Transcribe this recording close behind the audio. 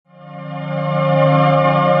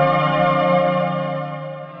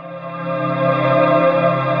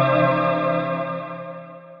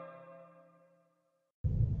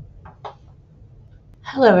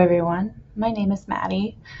Hello, everyone. My name is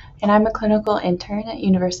Maddie, and I'm a clinical intern at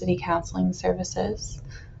University Counseling Services.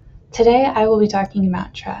 Today, I will be talking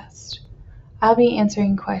about trust. I'll be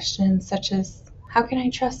answering questions such as how can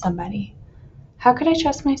I trust somebody? How can I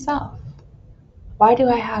trust myself? Why do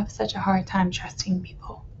I have such a hard time trusting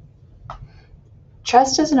people?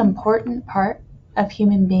 Trust is an important part of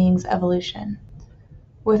human beings' evolution.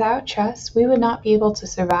 Without trust, we would not be able to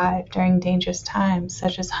survive during dangerous times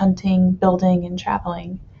such as hunting, building, and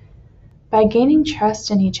traveling. By gaining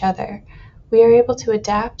trust in each other, we are able to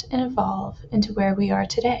adapt and evolve into where we are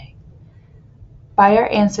today. By our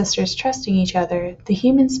ancestors trusting each other, the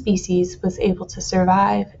human species was able to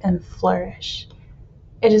survive and flourish.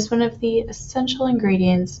 It is one of the essential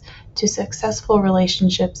ingredients to successful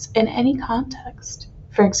relationships in any context.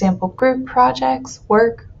 For example, group projects,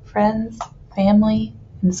 work, friends, family,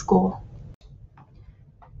 and school.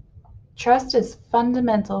 Trust is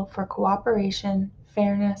fundamental for cooperation,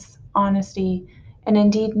 fairness, honesty, and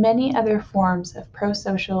indeed many other forms of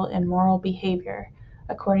prosocial and moral behavior,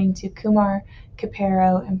 according to Kumar,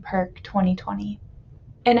 Capero, and Perk 2020.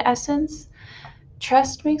 In essence,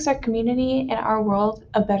 trust makes our community and our world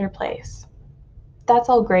a better place. That's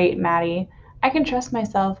all great, Maddie. I can trust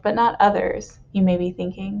myself, but not others, you may be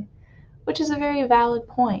thinking, which is a very valid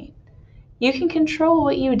point. You can control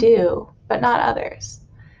what you do, but not others.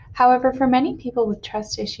 However, for many people with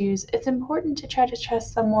trust issues, it's important to try to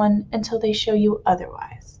trust someone until they show you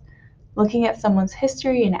otherwise. Looking at someone's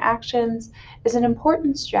history and actions is an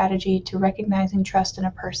important strategy to recognizing trust in a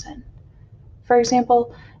person. For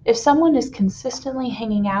example, if someone is consistently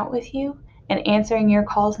hanging out with you and answering your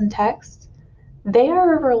calls and texts, they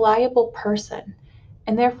are a reliable person,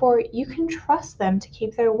 and therefore you can trust them to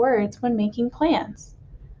keep their words when making plans.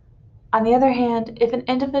 On the other hand, if an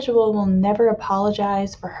individual will never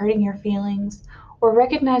apologize for hurting your feelings or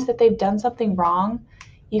recognize that they've done something wrong,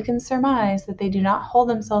 you can surmise that they do not hold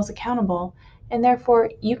themselves accountable, and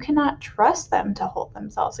therefore you cannot trust them to hold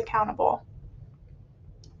themselves accountable.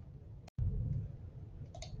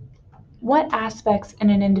 What aspects in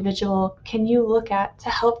an individual can you look at to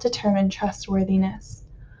help determine trustworthiness?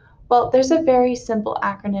 Well, there's a very simple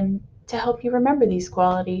acronym to help you remember these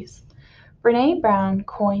qualities. Brene Brown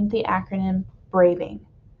coined the acronym BRAVING.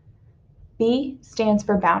 B stands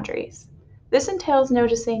for boundaries. This entails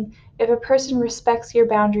noticing if a person respects your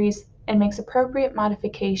boundaries and makes appropriate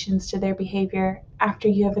modifications to their behavior after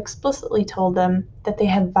you have explicitly told them that they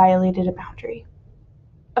have violated a boundary.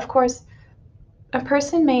 Of course, a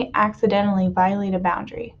person may accidentally violate a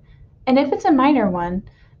boundary, and if it's a minor one,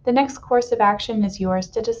 the next course of action is yours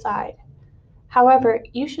to decide. However,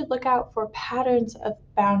 you should look out for patterns of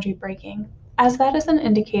boundary breaking, as that is an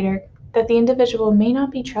indicator that the individual may not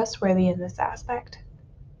be trustworthy in this aspect.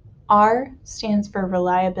 R stands for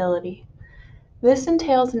reliability. This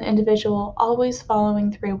entails an individual always following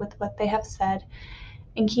through with what they have said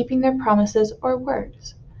and keeping their promises or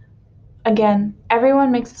words. Again,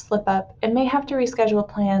 everyone makes a slip up and may have to reschedule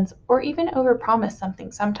plans or even overpromise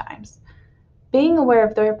something sometimes. Being aware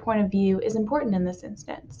of their point of view is important in this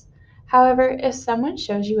instance. However, if someone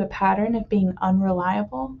shows you a pattern of being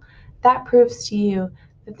unreliable, that proves to you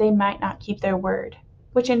that they might not keep their word,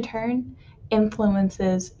 which in turn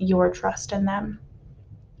influences your trust in them.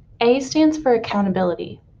 A stands for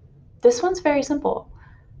accountability. This one's very simple.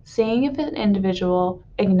 Seeing if an individual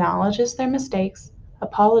acknowledges their mistakes,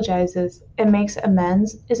 apologizes, and makes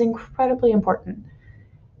amends is incredibly important.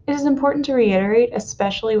 It is important to reiterate,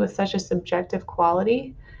 especially with such a subjective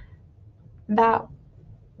quality, that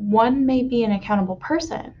one may be an accountable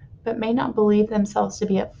person, but may not believe themselves to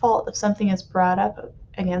be at fault if something is brought up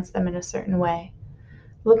against them in a certain way.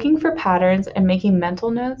 Looking for patterns and making mental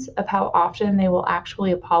notes of how often they will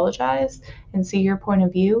actually apologize and see your point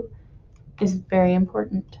of view is very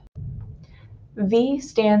important. V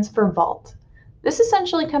stands for vault. This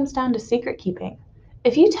essentially comes down to secret keeping.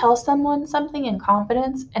 If you tell someone something in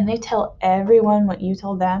confidence and they tell everyone what you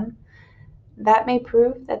told them, that may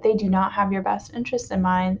prove that they do not have your best interests in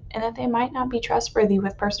mind and that they might not be trustworthy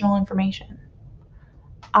with personal information.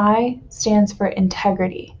 I stands for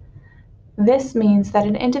integrity. This means that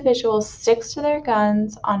an individual sticks to their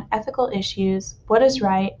guns on ethical issues, what is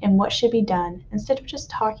right, and what should be done, instead of just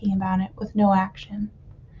talking about it with no action.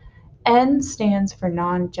 N stands for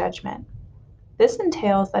non judgment. This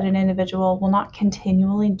entails that an individual will not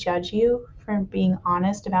continually judge you for being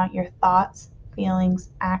honest about your thoughts,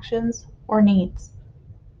 feelings, actions, or needs.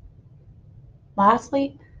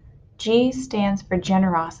 Lastly, G stands for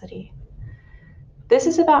generosity. This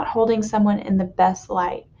is about holding someone in the best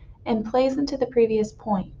light and plays into the previous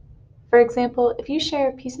point. For example, if you share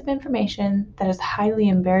a piece of information that is highly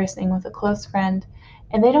embarrassing with a close friend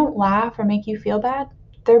and they don't laugh or make you feel bad,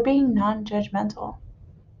 they're being non-judgmental.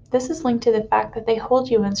 This is linked to the fact that they hold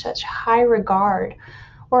you in such high regard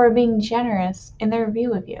or are being generous in their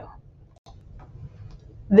view of you.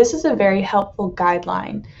 This is a very helpful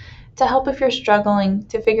guideline to help if you're struggling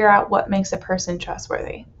to figure out what makes a person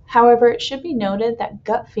trustworthy. However, it should be noted that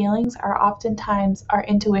gut feelings are oftentimes our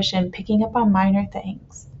intuition picking up on minor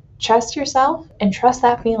things. Trust yourself and trust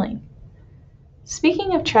that feeling.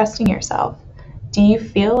 Speaking of trusting yourself, do you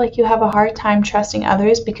feel like you have a hard time trusting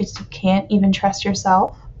others because you can't even trust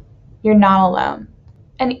yourself? You're not alone.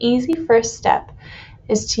 An easy first step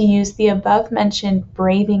is to use the above mentioned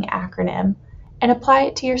BRAVING acronym and apply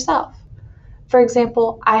it to yourself. For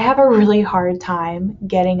example, I have a really hard time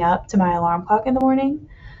getting up to my alarm clock in the morning,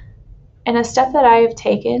 and a step that I have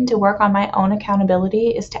taken to work on my own accountability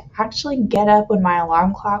is to actually get up when my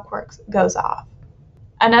alarm clock goes off.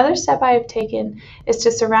 Another step I have taken is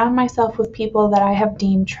to surround myself with people that I have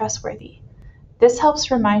deemed trustworthy. This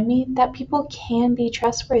helps remind me that people can be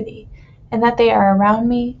trustworthy and that they are around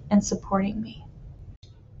me and supporting me.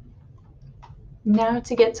 Now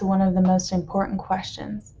to get to one of the most important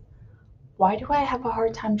questions. Why do I have a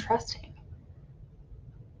hard time trusting?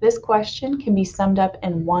 This question can be summed up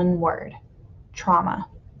in one word: trauma.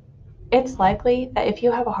 It's likely that if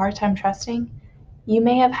you have a hard time trusting, you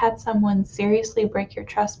may have had someone seriously break your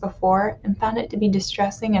trust before and found it to be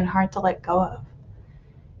distressing and hard to let go of.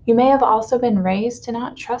 You may have also been raised to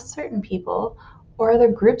not trust certain people or other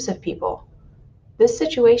groups of people. This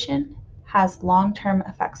situation has long-term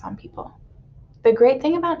effects on people. The great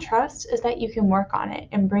thing about trust is that you can work on it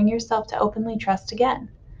and bring yourself to openly trust again.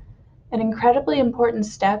 An incredibly important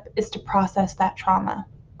step is to process that trauma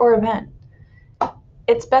or event.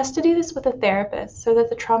 It's best to do this with a therapist so that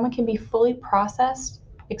the trauma can be fully processed,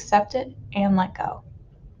 accepted, and let go.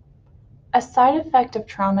 A side effect of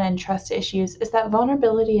trauma and trust issues is that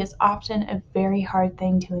vulnerability is often a very hard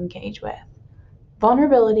thing to engage with.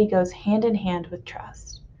 Vulnerability goes hand in hand with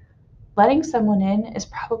trust. Letting someone in is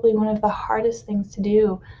probably one of the hardest things to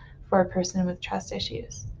do for a person with trust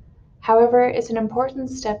issues. However, it's an important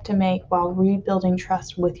step to make while rebuilding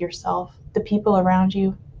trust with yourself, the people around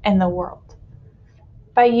you, and the world.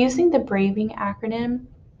 By using the BRAVING acronym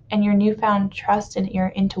and your newfound trust in your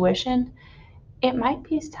intuition, it might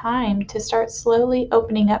be time to start slowly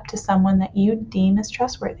opening up to someone that you deem as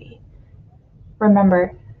trustworthy.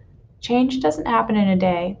 Remember, change doesn't happen in a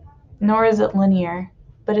day, nor is it linear,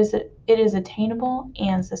 but it is attainable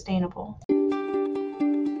and sustainable.